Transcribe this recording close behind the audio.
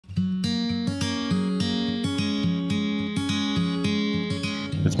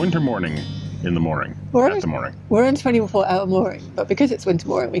It's winter morning in the mooring. At the mooring. We're on 24-hour mooring, but because it's winter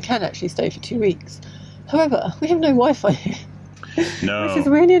mooring, we can actually stay for 2 weeks. However, we have no Wi-Fi here. No. Which is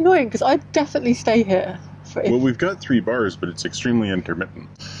really annoying because I'd definitely stay here. Well, we've got 3 bars, but it's extremely intermittent.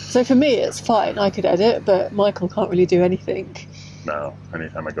 So for me, it's fine. I could edit, but Michael can't really do anything. No.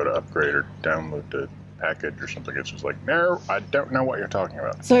 Anytime I go to upgrade or download the package or something, it's just like, no, I don't know what you're talking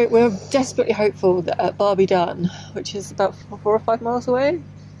about. So we're desperately hopeful that at Barnby Dun, which is about 4 or 5 miles away.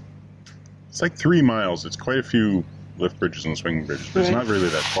 It's like 3 miles. It's quite a few lift bridges and swing bridges, but it's not really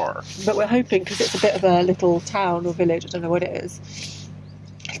that far. But we're hoping, because it's a bit of a little town or village, I don't know what it is.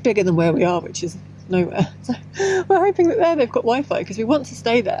 It's bigger than where we are, which is nowhere. So we're hoping that there they've got Wi-Fi, because we want to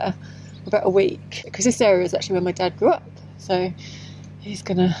stay there for about a week, because this area is actually where my dad grew up. So he's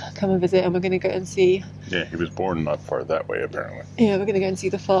going to come and visit, and we're going to go and see. Yeah, he was born not far that way, apparently. Yeah, we're going to go and see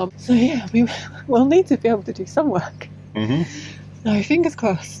the farm. So yeah, we'll need to be able to do some work. Mm-hmm. No, fingers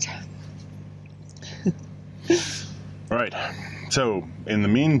crossed. Right. So, in the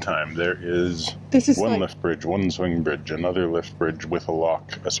meantime, there is one lift bridge, one swing bridge, another lift bridge with a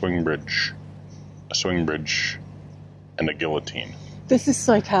lock, a swing bridge, and a guillotine. This is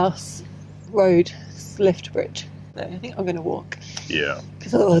Sykehouse Road Lift Bridge. No, I think I'm going to walk. Yeah.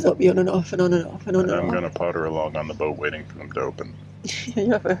 Because otherwise I'll be on and off and on and off and on and off. I'm going to potter along on the boat waiting for them to open. You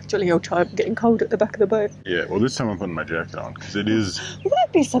have a jolly old time getting cold at the back of the boat. Yeah, well, this time I'm putting my jacket on, because it is... Well,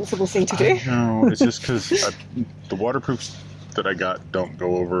 that'd be a sensible thing to do. No, it's just because the waterproofs that I got don't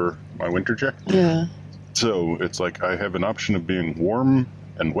go over my winter jacket. Yeah. So it's like I have an option of being warm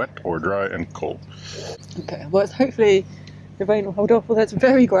and wet or dry and cold. Okay, well, hopefully the rain will hold off, although it's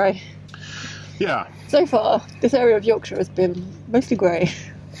very grey. Yeah. So far, this area of Yorkshire has been mostly grey.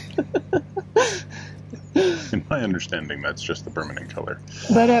 In my understanding, that's just the Birmingham colour.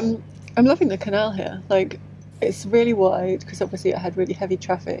 But I'm loving the canal here. Like, it's really wide, because obviously it had really heavy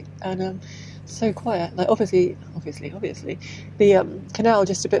traffic, and so quiet. Like, obviously, the canal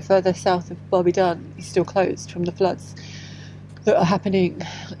just a bit further south of Barnby Dun is still closed from the floods that are happening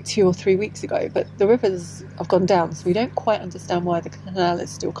like 2 or 3 weeks ago. But the rivers have gone down, so we don't quite understand why the canal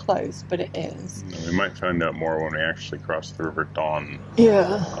is still closed, but it is. We might find out more when we actually cross the River Don.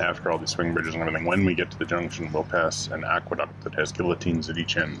 Yeah. After all these swing bridges and everything. When we get to the junction, we'll pass an aqueduct that has guillotines at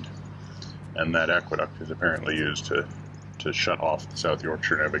each end. And that aqueduct is apparently used to shut off the South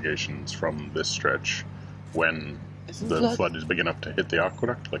Yorkshire navigations from this stretch when the flood is big enough to hit the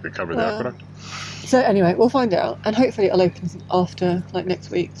aqueduct, like we cover the aqueduct. So anyway, we'll find out, and hopefully it'll open after, like, next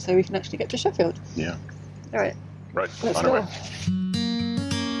week, so we can actually get to Sheffield. Yeah. All right. Right. Let's on go. our way.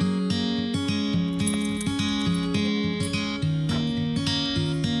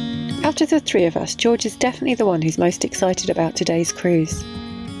 Out of the 3 of us, George is definitely the one who's most excited about today's cruise.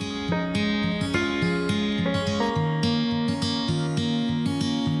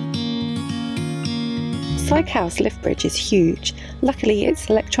 Sykehouse Lift Bridge is huge. Luckily, it's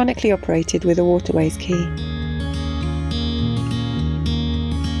electronically operated with a WATERWAYS key.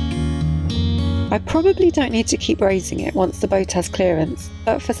 I probably don't need to keep raising it once the boat has clearance,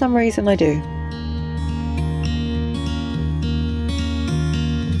 but for some reason I do.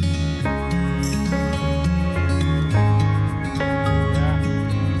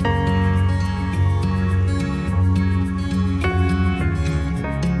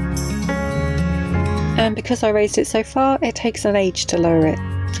 And because I raised it so far, it takes an age to lower it.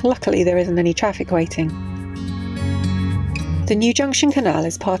 Luckily, there isn't any traffic waiting. The new Junction Canal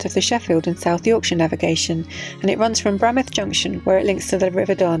is part of the Sheffield and South Yorkshire navigation, and it runs from Bramouth Junction, where it links to the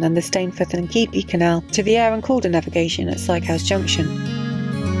River Don and the Stainforth and Keadby Canal, to the Aire and Calder navigation at Sykehouse Junction.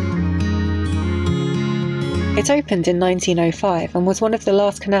 It opened in 1905 and was one of the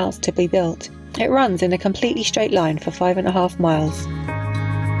last canals to be built. It runs in a completely straight line for 5.5 miles.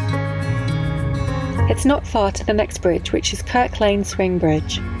 It's not far to the next bridge, which is Kirk Lane Swing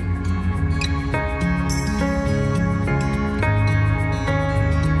Bridge.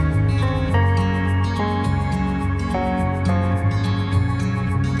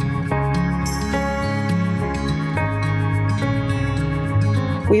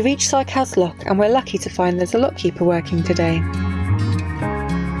 We reach Sykehouse Lock, and we're lucky to find there's a lockkeeper working today.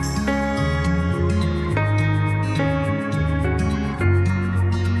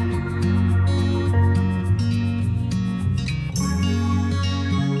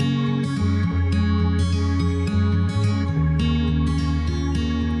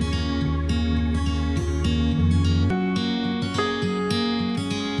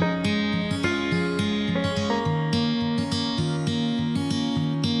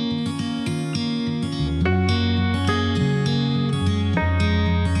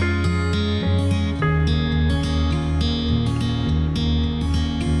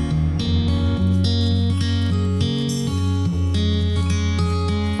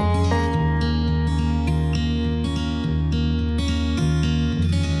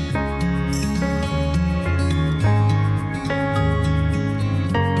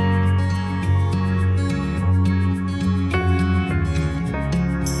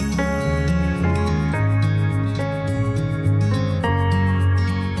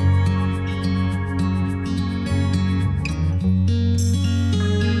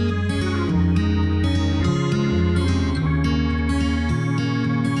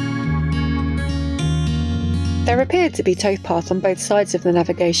 There appeared to be towpath on both sides of the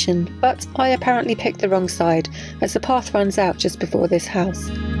navigation, but I apparently picked the wrong side, as the path runs out just before this house.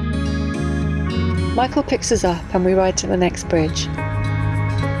 Michael picks us up and we ride to the next bridge.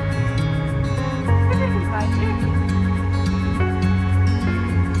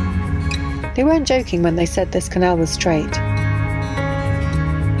 They weren't joking when they said this canal was straight.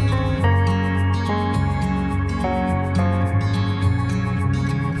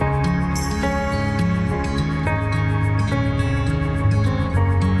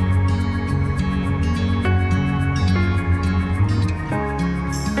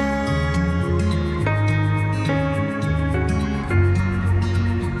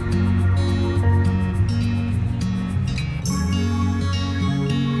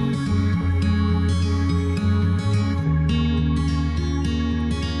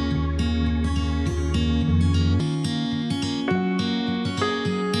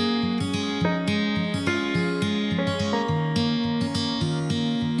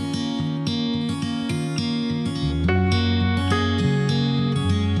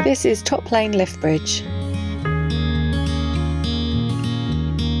 This is Top Lane Lift Bridge.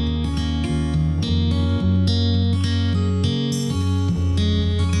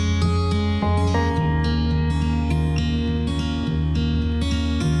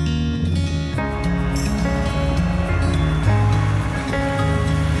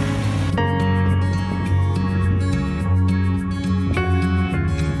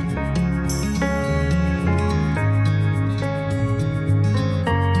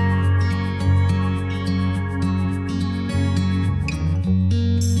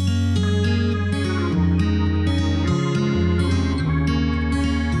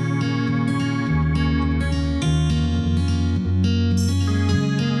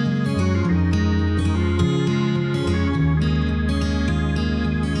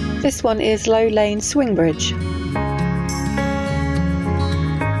 This one is Low Lane Swing Bridge.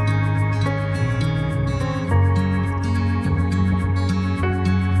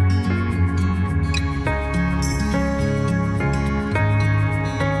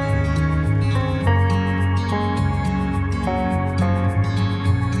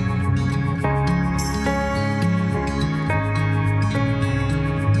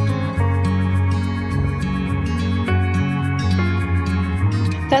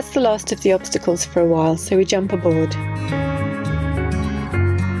 That's the last of the obstacles for a while, so we jump aboard.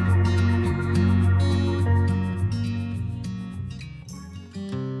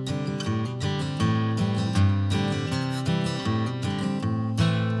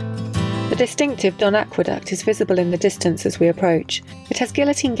 The distinctive Don Aqueduct is visible in the distance as we approach. It has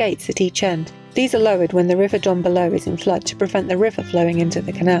guillotine gates at each end. These are lowered when the River Don below is in flood to prevent the river flowing into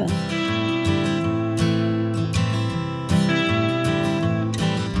the canal.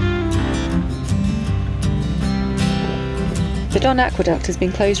 The Don Aqueduct has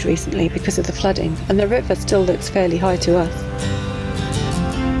been closed recently because of the flooding, and the river still looks fairly high to us.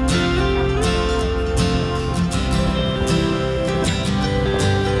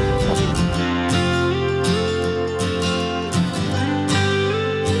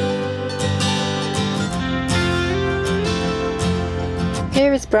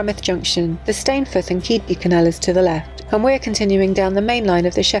 Here is Brummith Junction. The Stainforth and Keedby Canal is to the left, and we're continuing down the main line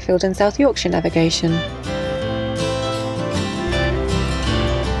of the Sheffield and South Yorkshire navigation.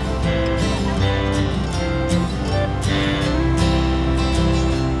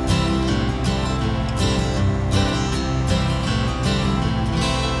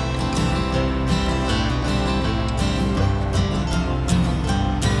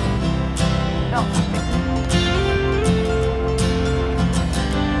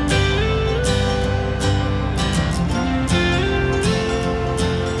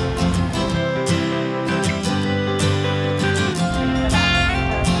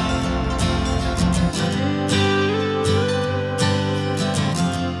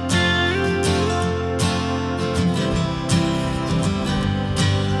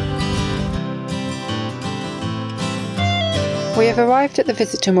 We have arrived at the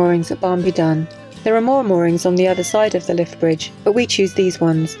visitor moorings at Barnby Dun. There are more moorings on the other side of the lift bridge, but we choose these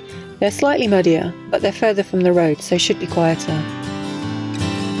ones. They're slightly muddier, but they're further from the road, so should be quieter.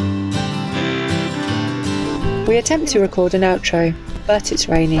 We attempt to record an outro, but it's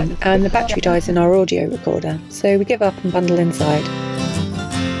raining, and the battery dies in our audio recorder, so we give up and bundle inside.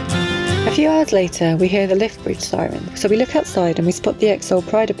 A few hours later, we hear the lift bridge siren, so we look outside and we spot the Exxol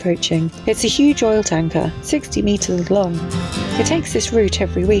Pride approaching. It's a huge oil tanker, 60 metres long. It takes this route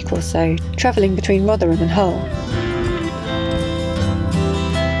every week or so, travelling between Rotherham and Hull.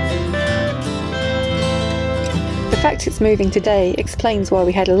 The fact it's moving today explains why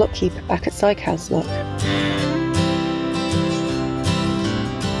we had a lockkeeper back at Sykehouse Lock.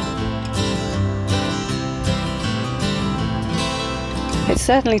 It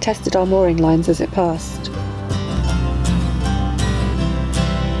certainly tested our mooring lines as it passed.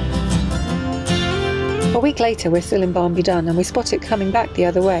 A week later we're still in Barnby Dun and we spot it coming back the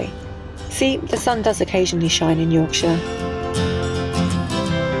other way. See, the sun does occasionally shine in Yorkshire.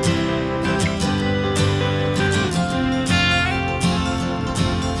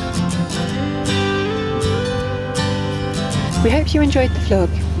 We hope you enjoyed the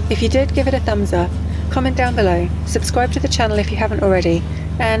vlog. If you did, give it a thumbs up, comment down below, subscribe to the channel if you haven't already,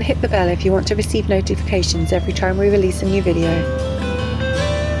 and hit the bell if you want to receive notifications every time we release a new video.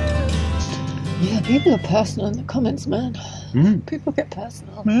 Yeah, people are personal in the comments, man. People get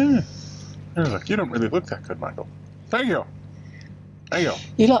personal. Yeah. They're like, you don't really look that good, Michael. Thank you. Thank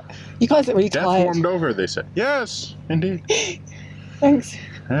you. You guys are really Death tired. warmed over, they said. Yes, indeed. Thanks.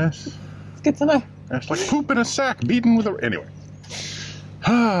 Yes. It's good to know. It's like poop in a sack, beaten with a... Anyway.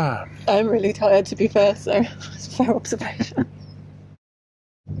 I'm really tired, to be fair, so it's a fair observation.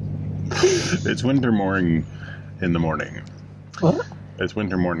 It's winter morning in the morning. What? It's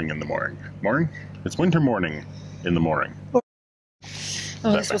winter morning in the morning. Morning? It's winter morning in the morning. Oh,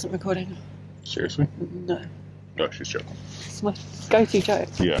 this wasn't recording. Seriously? No. No, she's joking. It's my go-to joke.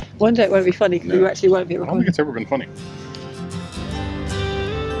 Yeah. One day it won't be funny because we actually won't be I don't recording. think it's ever been funny.